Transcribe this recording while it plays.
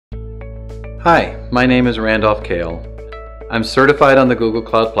Hi, my name is Randolph Kale. I'm certified on the Google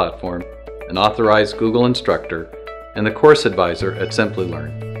Cloud Platform, an authorized Google instructor, and the course advisor at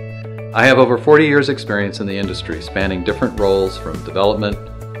Simplilearn. I have over 40 years experience in the industry, spanning different roles from development,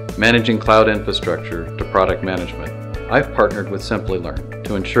 managing cloud infrastructure, to product management. I've partnered with Simplilearn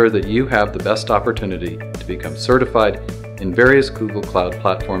to ensure that you have the best opportunity to become certified in various Google Cloud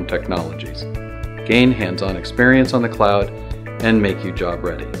Platform technologies, gain hands-on experience on the cloud, and make you job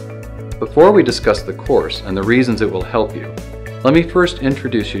ready. Before we discuss the course and the reasons it will help you, let me first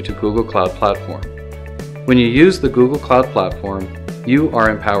introduce you to Google Cloud Platform. When you use the Google Cloud Platform, you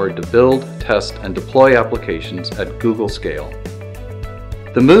are empowered to build, test, and deploy applications at Google scale.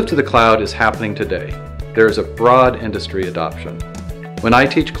 The move to the cloud is happening today. There is a broad industry adoption. When I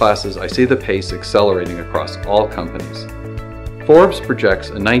teach classes, I see the pace accelerating across all companies. Forbes projects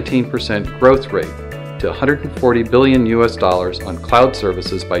a 19% growth rate to $140 billion on cloud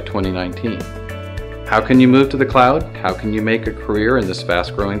services by 2019. How can you move to the cloud? How can you make a career in this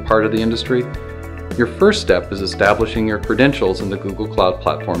fast-growing part of the industry? Your first step is establishing your credentials in the Google Cloud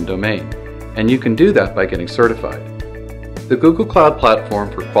Platform domain, and you can do that by getting certified. The Google Cloud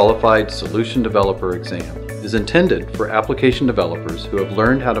Platform for Qualified Solution Developer exam is intended for application developers who have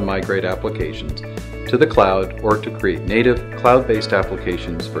learned how to migrate applications to the cloud or to create native cloud-based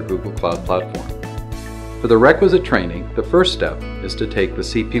applications for Google Cloud Platform. For the requisite training, the first step is to take the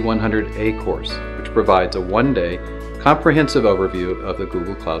CP100A course, which provides a one-day comprehensive overview of the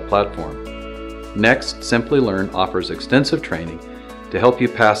Google Cloud Platform. Next, Simplilearn offers extensive training to help you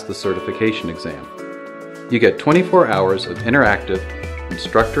pass the certification exam. You get 24 hours of interactive,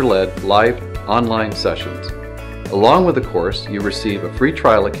 instructor-led live online sessions. Along with the course, you receive a free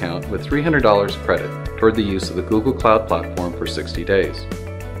trial account with $300 credit toward the use of the Google Cloud Platform for 60 days.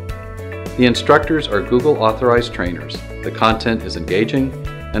 The instructors are Google authorized trainers, the content is engaging,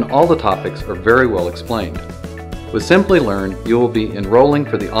 and all the topics are very well explained. With Simplilearn, you will be enrolling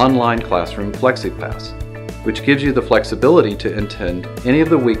for the online classroom FlexiPass, which gives you the flexibility to attend any of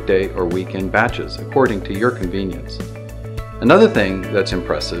the weekday or weekend batches according to your convenience. Another thing that's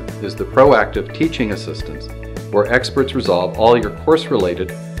impressive is the proactive teaching assistance, where experts resolve all your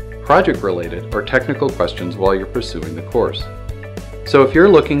course-related, project-related, or technical questions while you're pursuing the course. So if you're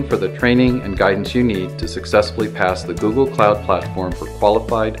looking for the training and guidance you need to successfully pass the Google Cloud Platform for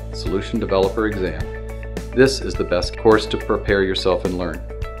Qualified Solution Developer exam, this is the best course to prepare yourself and learn.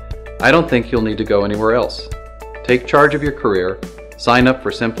 I don't think you'll need to go anywhere else. Take charge of your career, sign up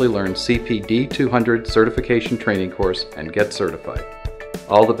for Simplilearn's CPD 200 certification training course, and get certified.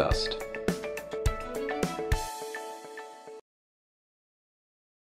 All the best.